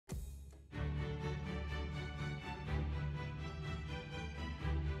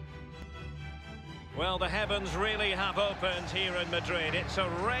Well, the heavens really have opened here in Madrid. It's a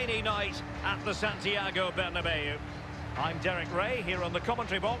rainy night at the Santiago Bernabeu. I'm Derek Ray here on the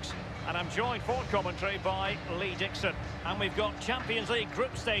commentary box, and I'm joined for commentary by Lee Dixon. And we've got Champions League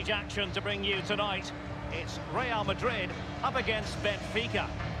group stage action to bring you tonight. It's Real Madrid up against Benfica.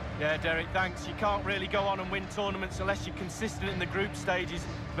 Yeah, Derek, thanks. You can't really go on and win tournaments unless you're consistent in the group stages.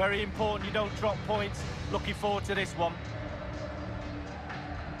 Very important you don't drop points. Looking forward to this one.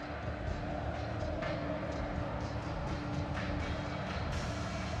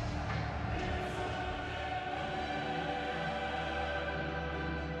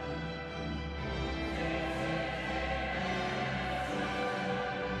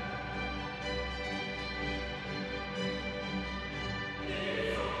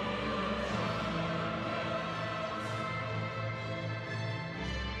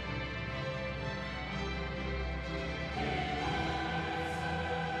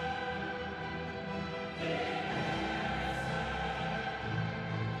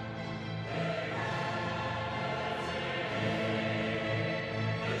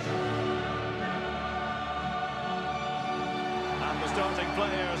 Starting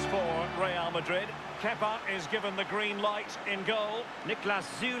players for Real Madrid. Kepa is given the green light in goal. Niklas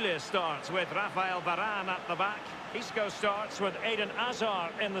Süle starts with Rafael Varane at the back. Isco starts with Eden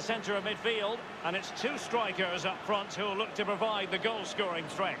Hazard in the centre of midfield. And it's two strikers up front who will look to provide the goal-scoring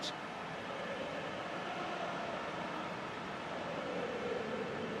threat.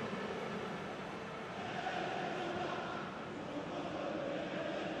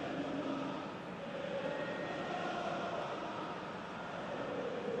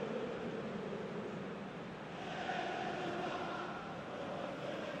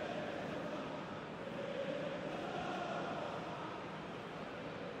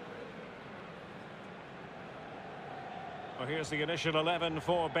 Well, here's the initial 11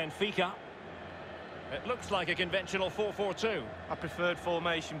 for Benfica. It looks like a conventional 4-4-2. A preferred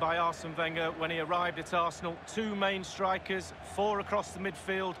formation by Arsene Wenger when he arrived at Arsenal. Two main strikers, four across the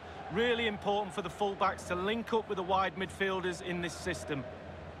midfield. Really important for the fullbacks to link up with the wide midfielders in this system.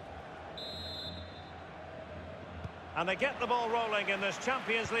 And they get the ball rolling in this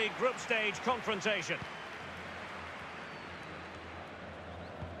Champions League group stage confrontation.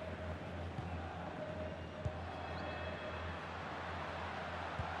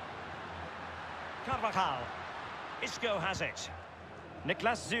 Carvajal. Isco has it.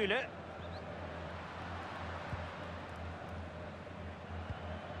 Niklas Süle.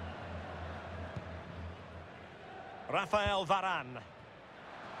 Rafael Varane.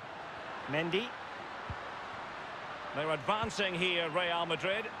 Mendy. They're advancing here, Real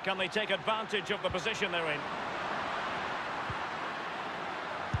Madrid. Can they take advantage of the position they're in?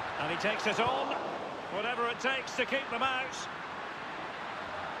 And he takes it on. Whatever it takes to keep them out.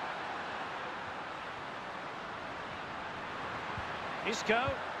 Isco.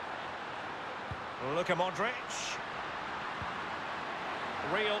 Luka Modric.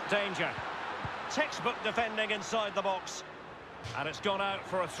 Real danger. Textbook defending inside the box. And it's gone out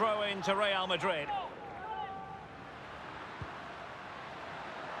for a throw-in to Real Madrid.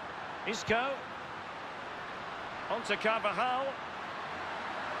 Isco. Onto Carvajal.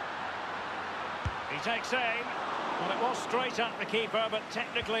 He takes aim. Well, it was straight at the keeper, but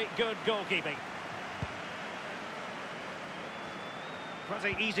technically good goalkeeping.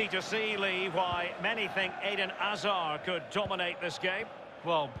 Pretty easy to see, Lee, why many think Eden Hazard could dominate this game.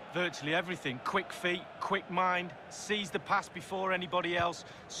 Well, virtually everything. Quick feet, quick mind, sees the pass before anybody else.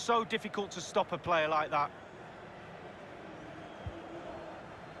 So difficult to stop a player like that.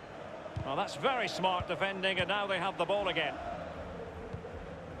 Well, that's very smart defending, and now they have the ball again.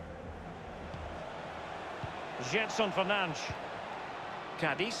 Gedson Fernandes.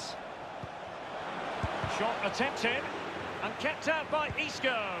 Cadiz. Shot attempted. And kept out by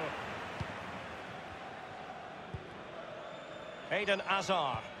Isco. Eden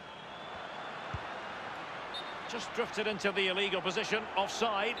Hazard. Just drifted into the illegal position.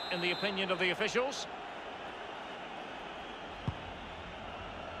 Offside, in the opinion of the officials.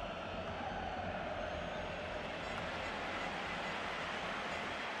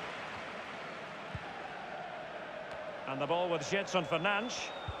 And the ball with Gedson Fernandes.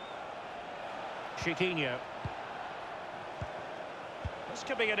 Chiquinho. This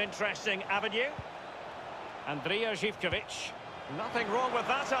could be an interesting avenue. Andrija Zivkovic. Nothing wrong with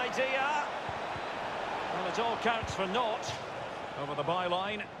that idea. Well, it all counts for naught. Over the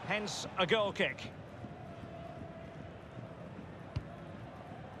byline, hence a goal kick.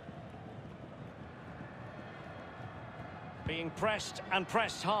 Being pressed and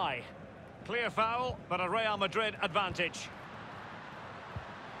pressed high. Clear foul, but a Real Madrid advantage.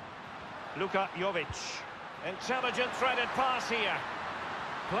 Luka Jovic. Intelligent threaded pass here.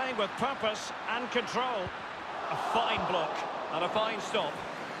 Playing with purpose and control. A fine block and a fine stop.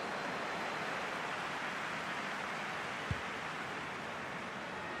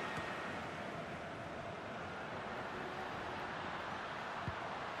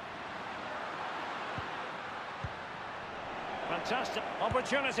 Fantastic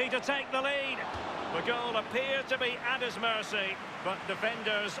opportunity to take the lead. The goal appeared to be at his mercy, but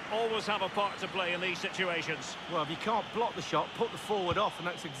defenders always have a part to play in these situations. Well, if you can't block the shot, put the forward off, and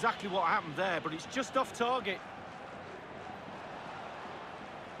that's exactly what happened there, but it's just off target.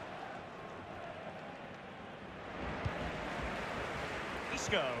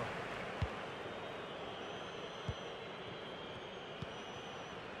 Isco.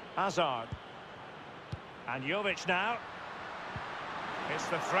 Hazard. And Jovic now. It's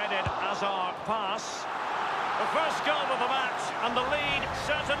the threaded Hazard pass. The first goal of the match, and the lead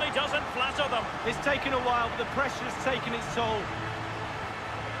certainly doesn't flatter them. It's taken a while, but the pressure has taken its toll.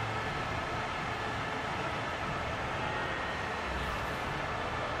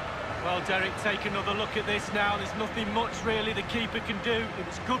 Well, Derek, take another look at this now. There's nothing much, really, the keeper can do. It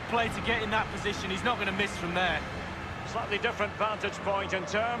was good play to get in that position. He's not going to miss from there. Slightly different vantage point in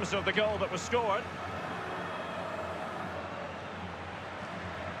terms of the goal that was scored.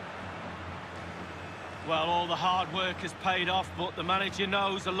 Well, all the hard work has paid off, but the manager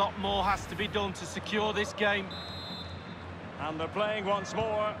knows a lot more has to be done to secure this game. And they're playing once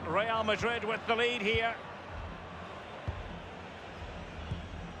more. Real Madrid with the lead here.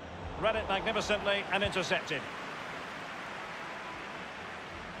 Read it magnificently and intercepted.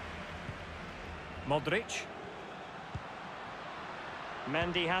 Modric.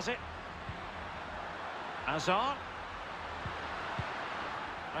 Mendy has it. Hazard.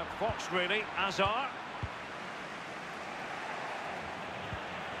 Outfoxed really, Hazard.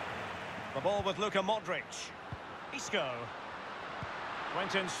 The ball with Luka Modric. Isco.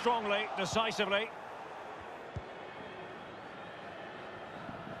 Went in strongly, decisively.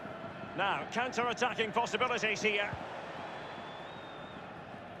 Now, counter-attacking possibilities here.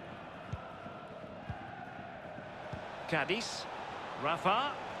 Cadiz.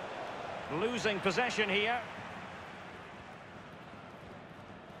 Rafa. Losing possession here.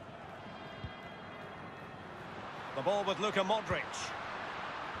 The ball with Luka Modric.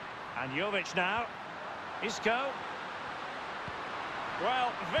 And Jovic now. Isco.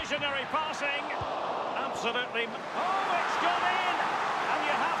 Well, visionary passing. Absolutely. Oh, it's gone in! And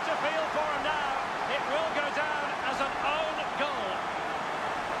you have to feel for him now. It will go down as an own goal.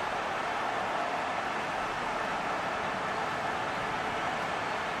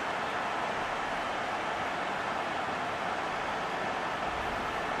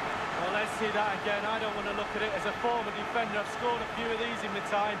 Well, let's see that again. I don't want to look at it as a former defender. I've scored a few of these in my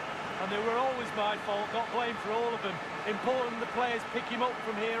time, and they were always my fault. Got blamed for all of them. Important the players pick him up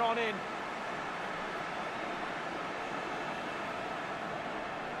from here on in.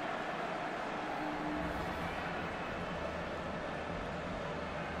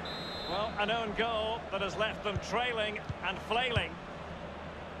 Well, an own goal that has left them trailing and flailing.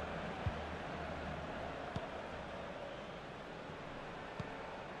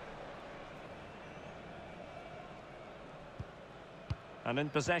 And in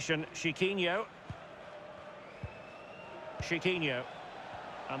possession, Chiquinho. Chiquinho.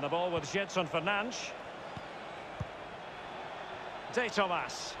 And the ball with Gedson Fernandes. De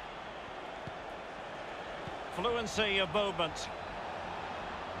Tomas. Fluency of movement.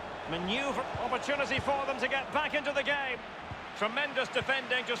 Manoeuvre. Opportunity for them to get back into the game. Tremendous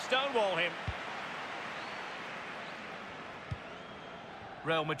defending to stonewall him.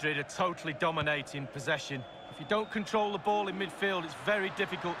 Real Madrid are totally dominating possession. If you don't control the ball in midfield, it's very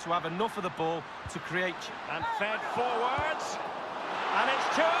difficult to have enough of the ball to create. And fed forwards. And it's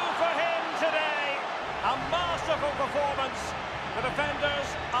two for him today. A masterful performance. The defenders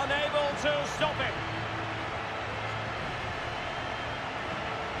unable to stop him.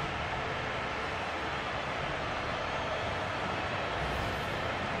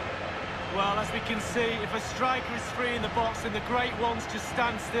 Well, as we can see, if a striker is free in the box, then the great ones just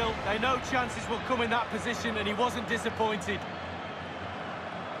stand still. They know chances will come in that position, and he wasn't disappointed.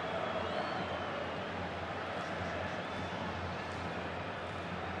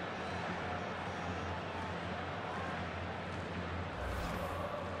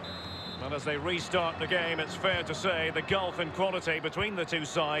 And as they restart the game, it's fair to say the gulf in quality between the two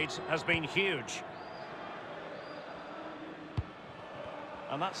sides has been huge.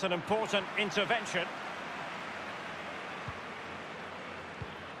 And that's an important intervention.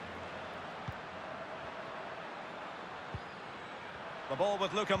 The ball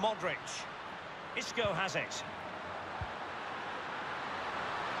with Luka Modric. Isco has it.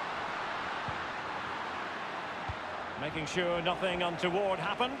 Making sure nothing untoward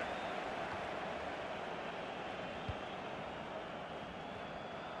happened.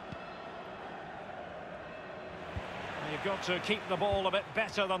 You've got to keep the ball a bit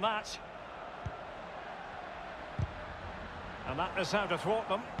better than that. And that is how to thwart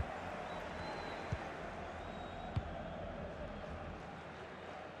them.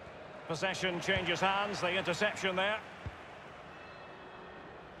 Possession changes hands, the interception there.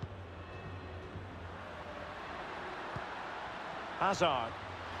 Hazard.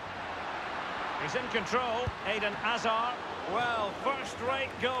 He's in control, Eden Hazard. Well, first-rate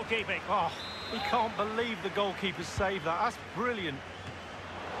goalkeeping. Oh, he can't believe the goalkeeper saved that. That's brilliant.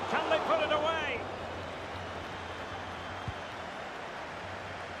 Can they put it away?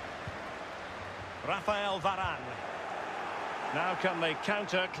 Rafael Varane. Now can they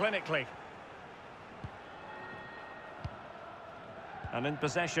counter clinically? And in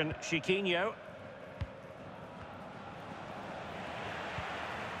possession, Chiquinho.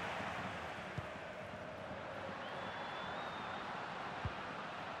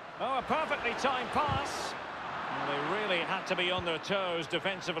 Oh, a perfectly timed pass. Well, they really had to be on their toes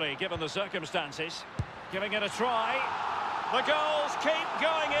defensively, given the circumstances. Giving it a try. The goals keep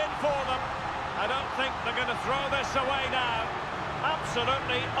going in for them. I don't think they're going to throw this away now.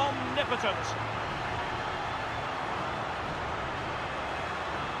 Absolutely omnipotent.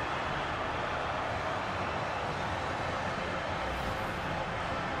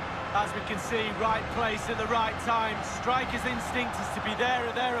 As we can see, right place at the right time. Striker's instinct is to be there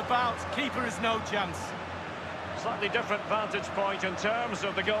or thereabouts. Keeper has no chance. Slightly different vantage point in terms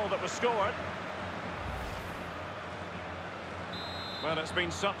of the goal that was scored. Well, it's been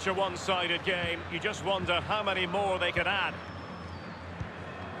such a one-sided game. You just wonder how many more they could add.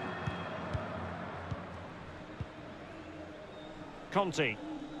 Conte.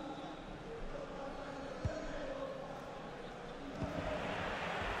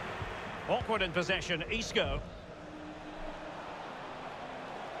 Awkward in possession, Isco.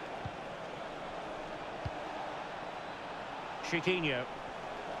 Chiquinho.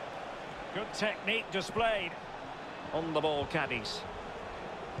 Good technique displayed. On the ball, Cadiz.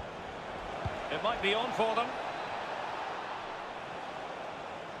 It might be on for them.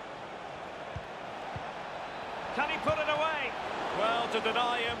 Can he put it away? Well, to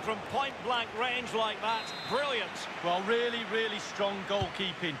deny him from point-blank range like that, brilliant. Well, really, really strong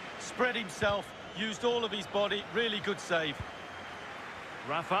goalkeeping. Spread himself, used all of his body, really good save.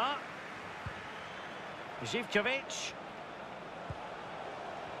 Rafa. Zivkovic.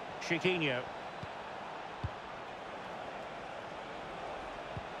 Chiquinho.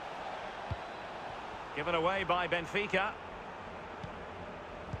 Given away by Benfica.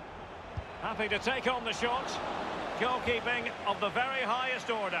 Happy to take on the shot. Goalkeeping of the very highest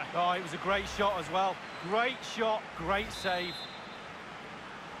order. Oh, it was a great shot as well. Great shot, great save.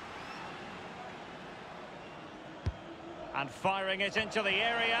 And firing it into the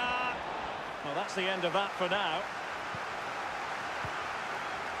area. Well, that's the end of that for now.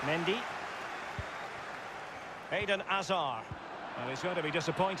 Mendy. Eden Hazard. Well, he's going to be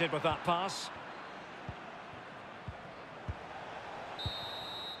disappointed with that pass.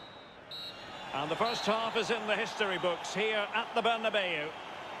 And the first half is in the history books here at the Bernabeu.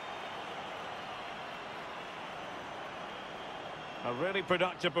 A really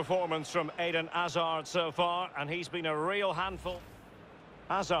productive performance from Eden Hazard so far, and he's been a real handful.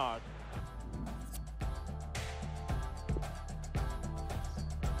 Hazard.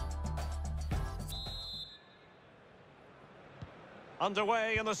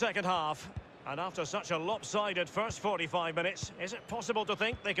 Underway in the second half. And after such a lopsided first 45 minutes, is it possible to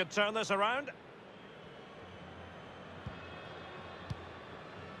think they could turn this around?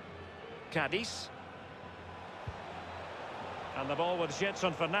 Cadiz. And the ball with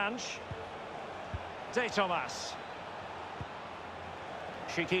Gedson Fernandes. De Tomas.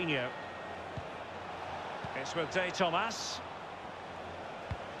 Chiquinho. It's with De Tomas.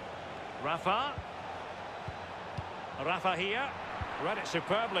 Rafa. Rafa here. Read it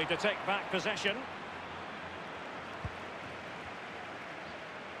superbly to take back possession.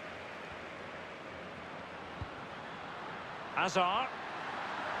 Hazard.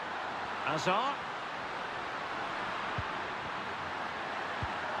 Hazard.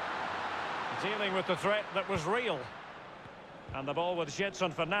 Dealing with the threat that was real. And the ball with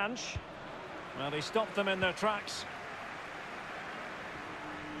Gedson Fernandes. Well, he stopped them in their tracks.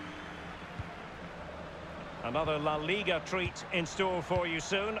 Another La Liga treat in store for you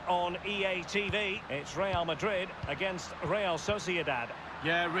soon on EA TV. It's Real Madrid against Real Sociedad.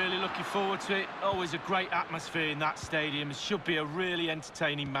 Yeah, really looking forward to it. Always a great atmosphere in that stadium. It should be a really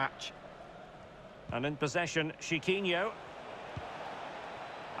entertaining match. And in possession, Chiquinho.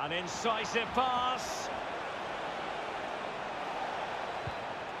 An incisive pass.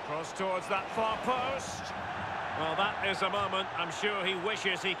 Cross towards that far post. Well, that is a moment I'm sure he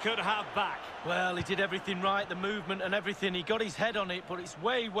wishes he could have back. Well, he did everything right, the movement and everything. He got his head on it, but it's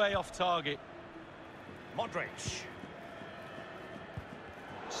way, way off target. Modric.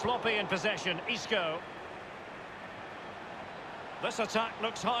 Sloppy in possession, Isco. This attack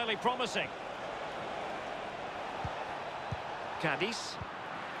looks highly promising. Cadiz.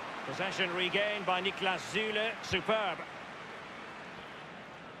 Possession regained by Niklas Süle. Superb.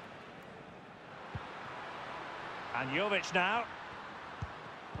 And Jovic now.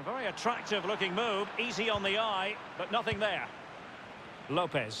 A very attractive looking move. Easy on the eye, but nothing there.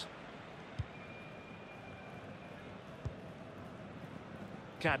 Lopez.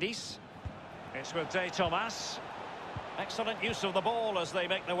 Cadiz. It's with De Tomas. Excellent use of the ball as they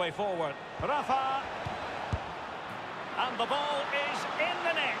make their way forward. Rafa. And the ball is in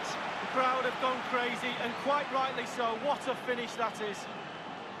the net. The crowd have gone crazy, and quite rightly so. What a finish that is.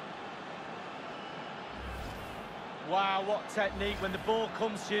 Wow, what technique. When the ball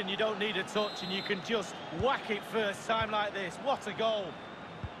comes to you and you don't need a touch and you can just whack it first time like this. What a goal.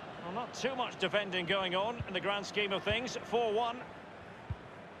 Well, not too much defending going on in the grand scheme of things. 4-1.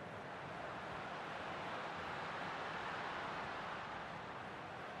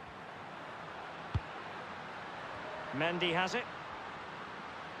 Mendy has it.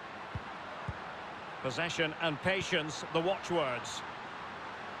 Possession and patience, the watchwords.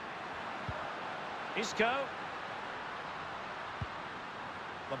 Isco.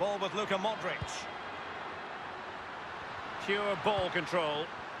 The ball with Luka Modric. Pure ball control.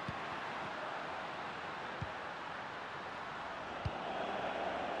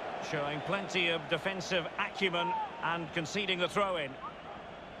 Showing plenty of defensive acumen and conceding the throw-in.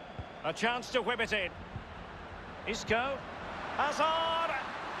 A chance to whip it in. Isco. Hazard.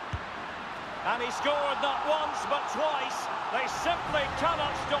 And he scored not once but twice. They simply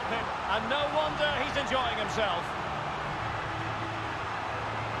cannot stop him. And no wonder he's enjoying himself.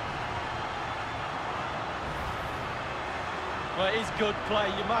 Well, it is good play.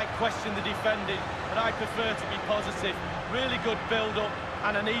 You might question the defending, but I prefer to be positive. Really good build-up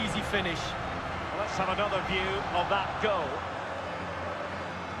and an easy finish. Well, let's have another view of that goal.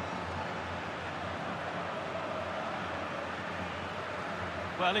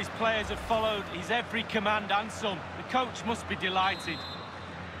 Well, his players have followed his every command and some. The coach must be delighted.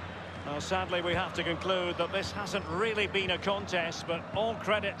 Well, sadly, we have to conclude that this hasn't really been a contest, but all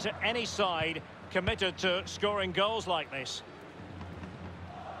credit to any side committed to scoring goals like this.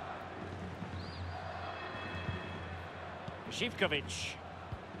 Zivkovic.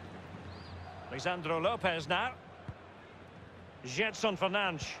 Lisandro Lopez now. Gedson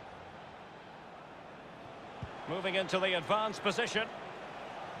Fernandes. Moving into the advanced position.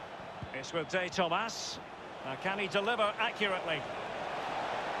 It's with De Tomas. Now, can he deliver accurately?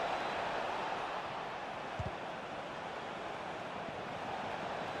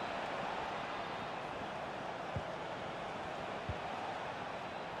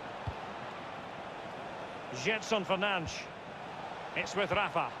 Gedson Fernandes. It's with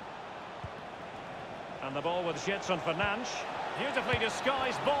Rafa. And the ball with Gedson Fernandes. Beautifully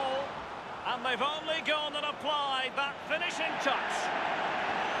disguised ball. And they've only gone and applied that finishing touch.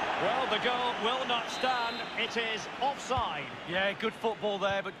 Well, the goal will not stand. It is offside. Yeah, good football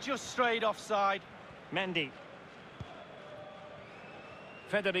there, but just straight offside. Mendy.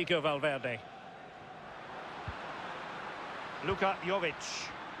 Federico Valverde. Luka Jovic.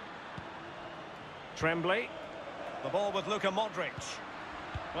 Tremblay. The ball with Luka Modric.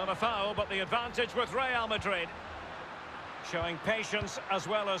 Well, a foul, but the advantage with Real Madrid. Showing patience as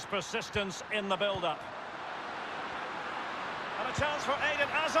well as persistence in the build-up. And a chance for Eden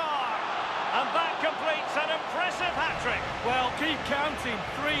Hazard. And that completes an impressive hat-trick. Well, keep counting.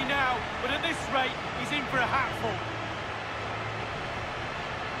 3 now. But at this rate, he's in for a hatful.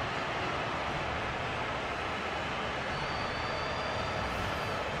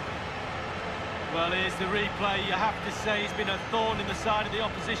 Well, here's the replay. You have to say he's been a thorn in the side of the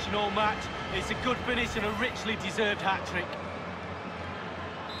opposition all match. It's a good finish and a richly deserved hat-trick.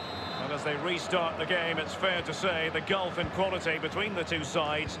 And as they restart the game, it's fair to say the gulf in quality between the two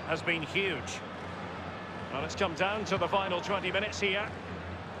sides has been huge. Well, it's come down to the final 20 minutes here.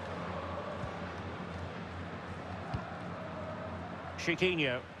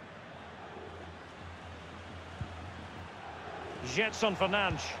 Chiquinho. Jetson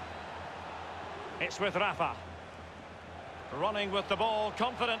Fernandes. It's with Rafa. Running with the ball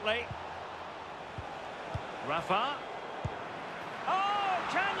confidently. Rafa. Oh,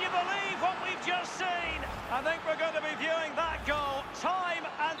 can you believe what we've just seen? I think we're going to be viewing that goal time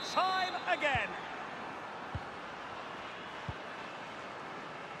and time again.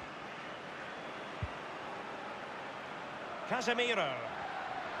 Casemiro.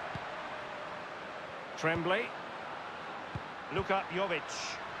 Tremblay. Luka Jovic.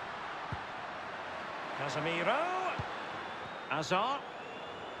 Casemiro. Hazard.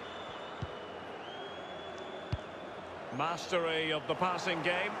 Mastery of the passing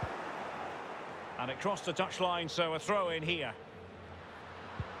game. And it crossed the touchline, so a throw in here.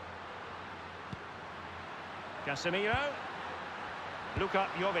 Casemiro. Luka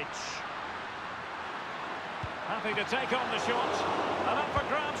Jovic. Happy to take on the shot. And up for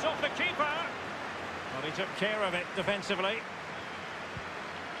grabs off the keeper. Well, he took care of it defensively.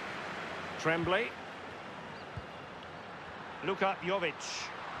 Tremblay. Luka Jovic.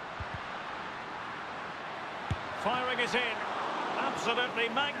 Firing it in. Absolutely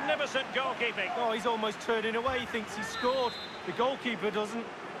magnificent goalkeeping. Oh, he's almost turning away. He thinks he scored. The goalkeeper doesn't.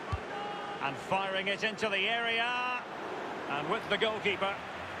 And firing it into the area. And with the goalkeeper.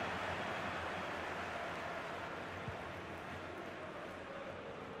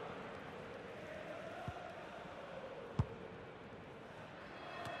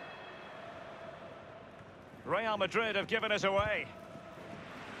 Real Madrid have given us away.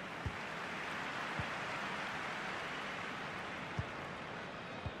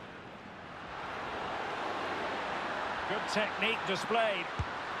 Good technique displayed.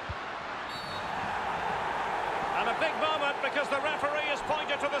 And a big moment because the referee has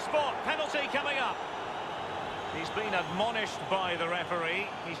pointed to the spot. Penalty coming up. He's been admonished by the referee.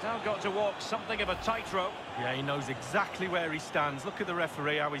 He's now got to walk something of a tightrope. Yeah, he knows exactly where he stands. Look at the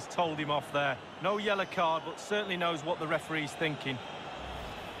referee, how he's told him off there. No yellow card, but certainly knows what the referee's thinking.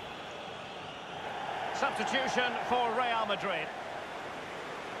 Substitution for Real Madrid.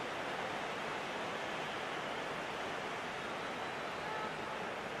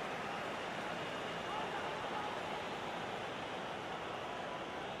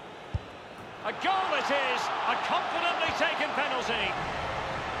 A goal it is, a confidently taken penalty.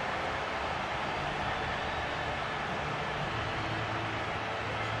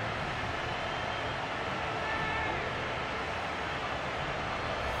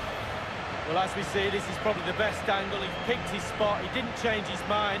 Well, as we see, this is probably the best angle. He picked his spot, he didn't change his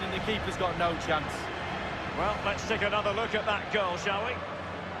mind, and the keeper's got no chance. Well, let's take another look at that goal, shall we?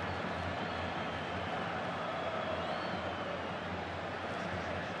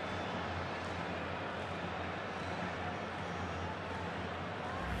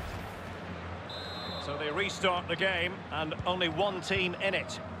 So they restart the game, and only one team in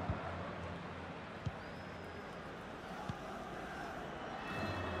it.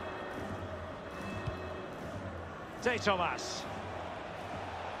 De Tomas.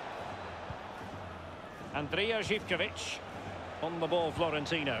 Andrija Zivkovic. On the ball,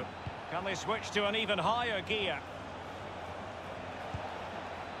 Florentino. Can they switch to an even higher gear?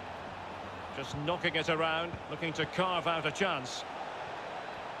 Just knocking it around, looking to carve out a chance.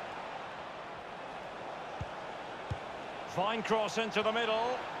 Fine cross into the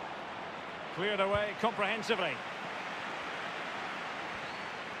middle. Cleared away comprehensively.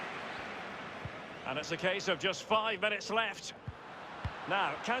 And it's a case of just 5 minutes left.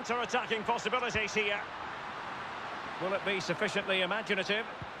 Now, counter-attacking possibilities here. Will it be sufficiently imaginative?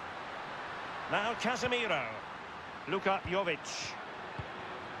 Now Casemiro. Luka Jovic.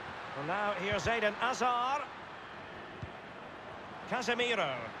 Well, now here's Eden Hazard.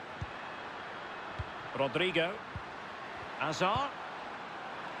 Casemiro. Rodrigo. Hazard.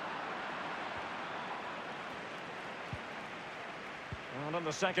 Well, in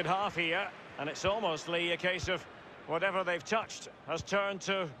the second half here, and it's almostly a case of whatever they've touched has turned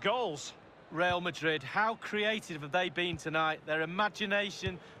to goals. Real Madrid, how creative have they been tonight? Their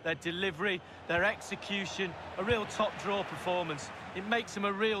imagination, their delivery, their execution, a real top-draw performance. It makes them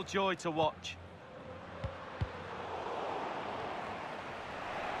a real joy to watch.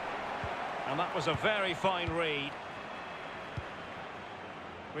 And that was a very fine read.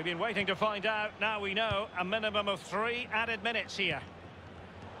 We've been waiting to find out. Now we know a minimum of 3 added minutes here.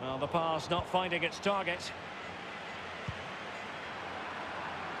 Well, the pass not finding its target.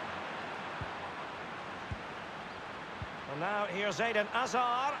 Well, now here's Eden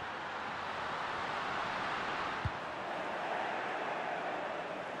Hazard.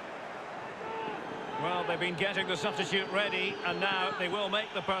 Well, they've been getting the substitute ready, and now they will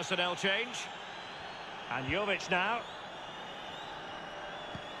make the personnel change. And Jovic now.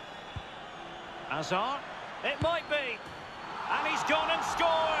 Hazard. It might be. And he's gone and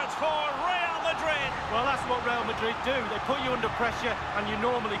scored for Real Madrid. Well, that's what Real Madrid do. They put you under pressure and you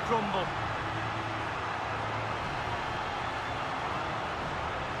normally crumble.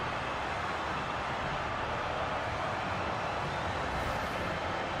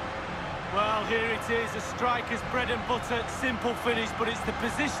 Well, here it is, a striker's bread and butter, simple finish, but it's the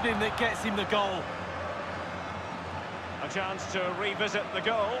positioning that gets him the goal. A chance to revisit the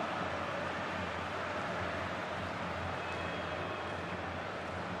goal.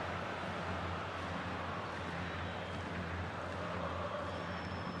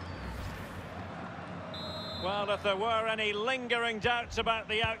 Well, if there were any lingering doubts about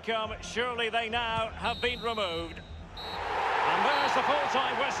the outcome, surely they now have been removed. And there's the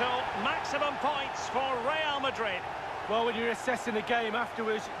full-time whistle. Maximum points for Real Madrid. Well, when you're assessing the game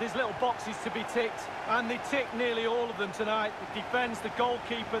afterwards, there's little boxes to be ticked, and they tick nearly all of them tonight. The defence, the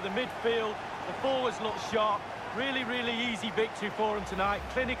goalkeeper, the midfield, the forwards look sharp. Really, really easy victory for them tonight.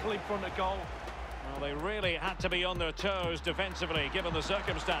 Clinical in front of goal. Well, they really had to be on their toes defensively, given the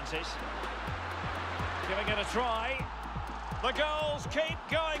circumstances. Giving it a try. The goals keep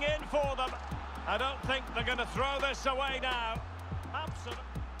going in for them. I don't think they're going to throw this away now. Absolutely.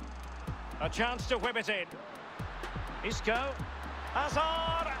 A chance to whip it in. Isco.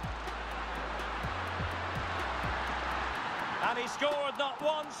 Hazard. And he scored not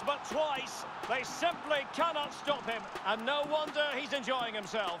once but twice. They simply cannot stop him. And no wonder he's enjoying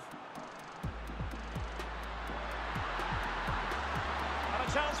himself. And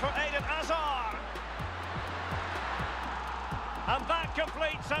a chance for Eden Hazard. And that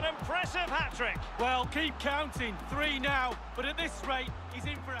completes an impressive hat-trick. Well, keep counting. 3 now. But at this rate, he's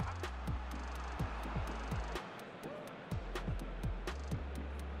in for a...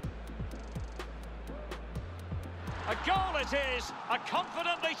 A goal it is. A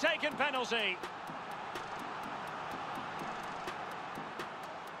confidently taken penalty.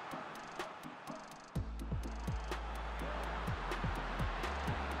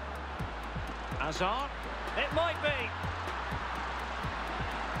 Hazard. It might be.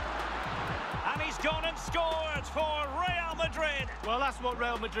 And he's gone and scored for Real Madrid. Well, that's what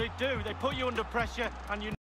Real Madrid do. They put you under pressure and you...